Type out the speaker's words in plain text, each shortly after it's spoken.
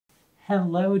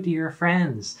Hello, dear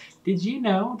friends. Did you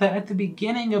know that at the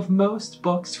beginning of most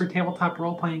books for tabletop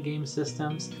role-playing game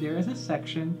systems, there is a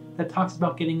section that talks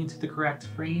about getting into the correct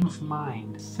frame of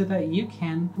mind so that you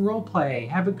can roleplay,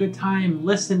 have a good time,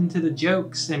 listen to the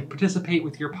jokes, and participate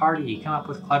with your party, come up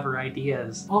with clever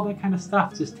ideas, all that kind of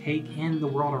stuff. Just take in the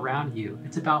world around you.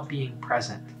 It's about being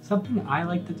present. Something I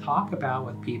like to talk about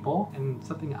with people, and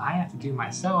something I have to do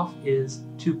myself, is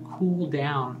to cool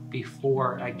down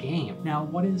before a game. Now,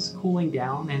 what is cooling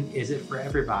down, and is it for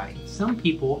everybody? Some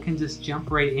people can just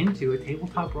jump right into a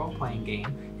tabletop role-playing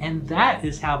game, and that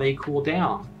is how they cool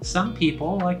down. Some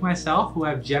people, like myself, who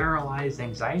have generalized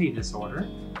anxiety disorder,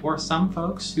 or some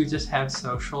folks who just have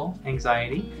social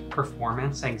anxiety,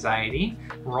 performance anxiety,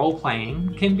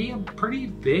 role-playing can be a pretty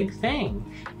big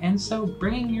thing. And so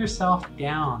bringing yourself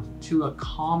down to a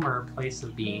calmer place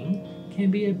of being can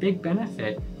be a big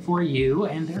benefit for you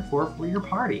and therefore for your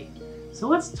party. So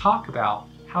let's talk about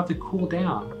how to cool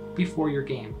down before your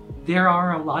game. There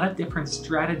are a lot of different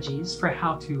strategies for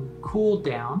how to cool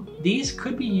down. These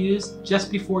could be used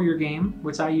just before your game,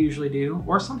 which I usually do,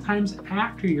 or sometimes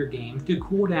after your game to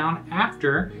cool down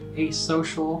after a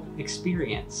social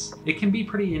experience. It can be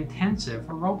pretty intensive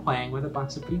for role-playing with a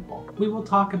bunch of people. We will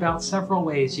talk about several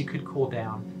ways you could cool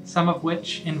down, some of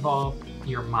which involve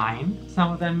your mind,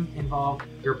 some of them involve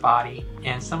your body,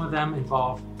 and some of them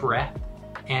involve breath.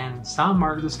 And some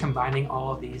are just combining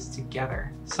all of these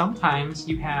together. Sometimes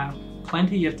you have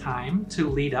plenty of time to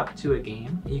lead up to a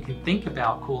game. You can think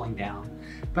about cooling down,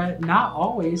 but not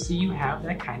always do you have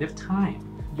that kind of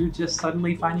time. You're just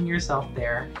suddenly finding yourself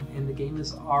there and the game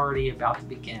is already about to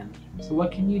begin. So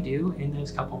what can you do in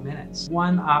those couple minutes?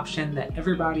 One option that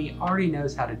everybody already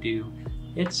knows how to do,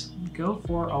 it's go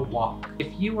for a walk.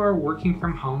 If you are working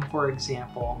from home, for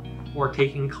example, or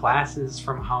taking classes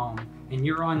from home, and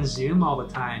you're on Zoom all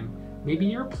the time, maybe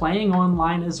you're playing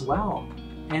online as well,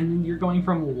 and you're going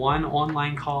from one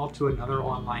online call to another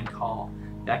online call.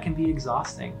 That can be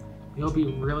exhausting. It'll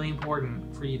be really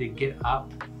important for you to get up,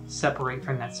 separate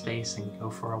from that space, and go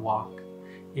for a walk.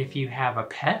 If you have a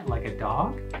pet, like a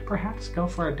dog, perhaps go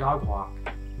for a dog walk.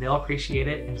 They'll appreciate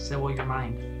it, and so will your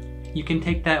mind. You can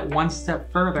take that one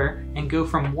step further and go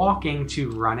from walking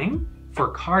to running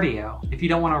for cardio. If you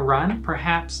don't want to run,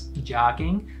 perhaps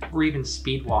jogging or even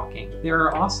speed walking. There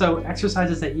are also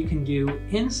exercises that you can do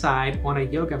inside on a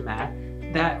yoga mat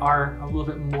that are a little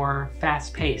bit more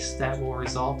fast-paced that will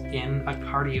result in a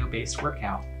cardio-based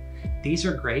workout. These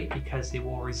are great because they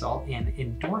will result in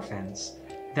endorphins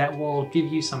that will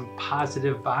give you some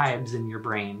positive vibes in your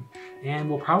brain and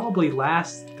will probably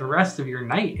last the rest of your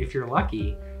night if you're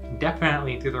lucky,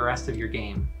 definitely through the rest of your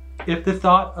game. If the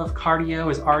thought of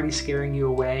cardio is already scaring you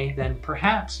away, then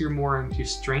perhaps you're more into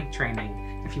strength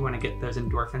training if you want to get those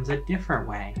endorphins a different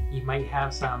way. You might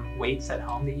have some weights at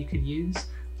home that you could use,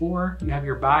 or you have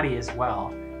your body as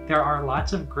well. There are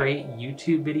lots of great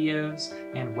YouTube videos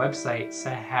and websites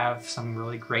that have some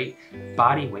really great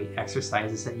body weight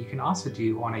exercises that you can also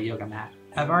do on a yoga mat.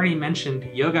 I've already mentioned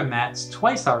yoga mats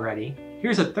twice already.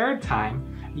 Here's a third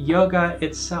time, yoga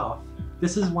itself.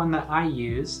 This is one that I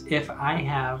use if I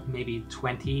have maybe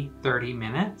 20-30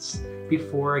 minutes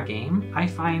before a game. I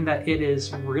find that it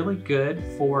is really good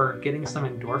for getting some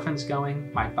endorphins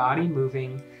going, my body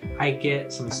moving, I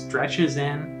get some stretches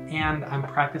in, and I'm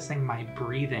practicing my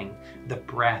breathing, the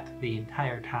breath, the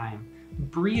entire time.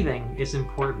 Breathing is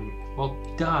important. Well,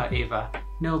 duh, Ava.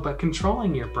 No, but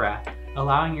controlling your breath,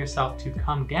 allowing yourself to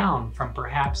come down from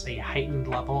perhaps a heightened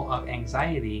level of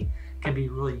anxiety can be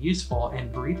really useful,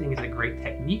 and breathing is a great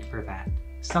technique for that.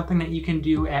 Something that you can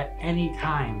do at any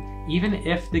time, even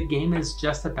if the game is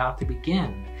just about to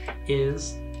begin,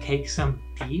 is take some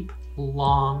deep,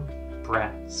 long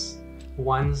breaths.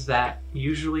 Ones that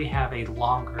usually have a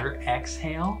longer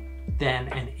exhale than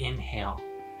an inhale.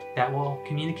 That will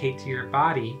communicate to your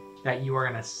body that you are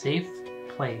in a safe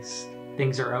place.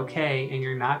 Things are okay and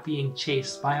you're not being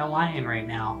chased by a lion right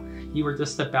now. You were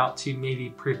just about to maybe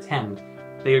pretend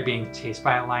they are being chased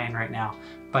by a lion right now,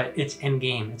 but it's in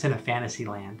game, it's in a fantasy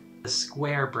land. The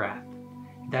square breath,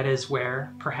 that is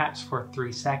where perhaps for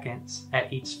 3 seconds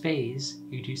at each phase,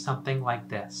 you do something like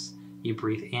this. You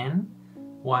breathe in,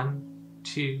 1,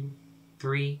 2,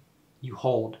 3, you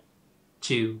hold,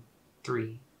 2,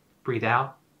 3, breathe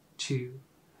out, 2,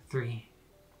 3,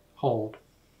 hold,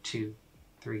 2,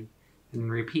 3,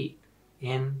 and repeat.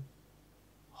 In,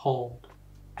 hold,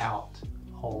 out,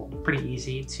 hold. Pretty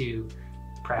easy to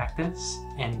practice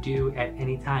and do at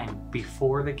any time,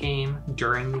 before the game,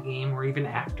 during the game, or even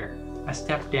after. A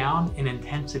step down in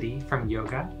intensity from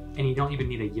yoga, and you don't even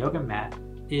need a yoga mat,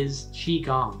 is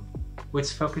Qigong.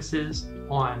 which focuses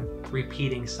on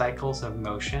repeating cycles of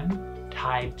motion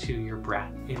tied to your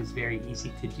breath. It is very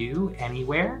easy to do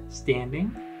anywhere,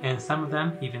 standing, and some of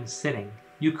them even sitting.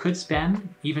 You could spend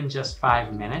even just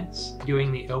 5 minutes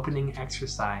doing the opening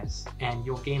exercise, and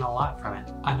you'll gain a lot from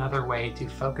it. Another way to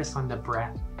focus on the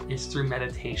breath is through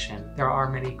meditation. There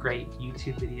are many great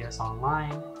YouTube videos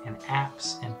online and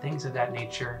apps and things of that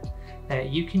nature that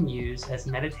you can use as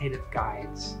meditative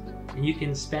guides. And you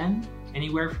can spend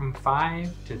anywhere from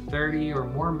 5 to 30 or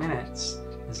more minutes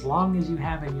as long as you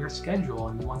have in your schedule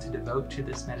and you want to devote to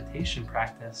this meditation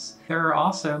practice. There are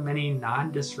also many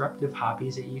non-disruptive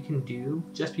hobbies that you can do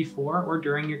just before or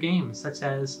during your game, such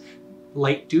as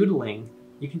light doodling.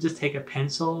 You can just take a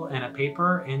pencil and a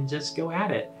paper and just go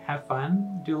at it. Have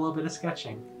fun, do a little bit of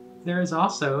sketching. There is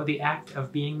also the act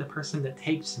of being the person that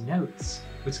takes notes,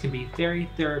 which can be very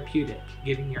therapeutic,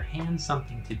 giving your hands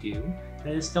something to do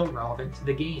that is still relevant to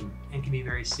the game and can be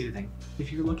very soothing.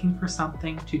 If you're looking for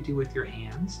something to do with your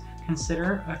hands,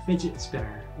 consider a fidget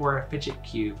spinner or a fidget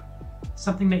cube,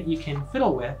 something that you can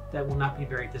fiddle with that will not be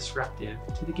very disruptive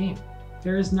to the game.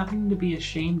 There is nothing to be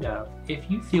ashamed of if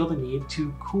you feel the need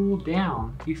to cool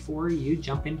down before you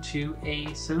jump into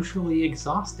a socially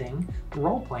exhausting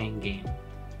role-playing game.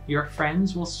 Your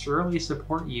friends will surely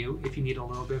support you if you need a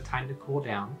little bit of time to cool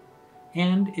down.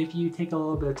 And if you take a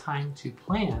little bit of time to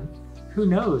plan, who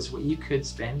knows what you could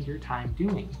spend your time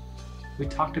doing. We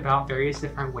talked about various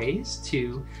different ways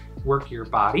to work your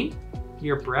body,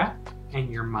 your breath,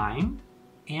 and your mind,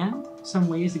 and some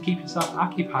ways to keep yourself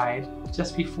occupied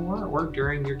just before or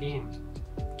during your game.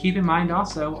 Keep in mind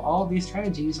also, all of these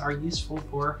strategies are useful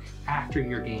for after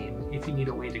your game, if you need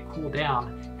a way to cool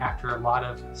down after a lot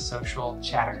of social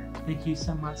chatter. Thank you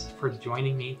so much for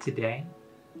joining me today.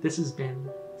 This has been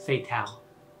Fatale.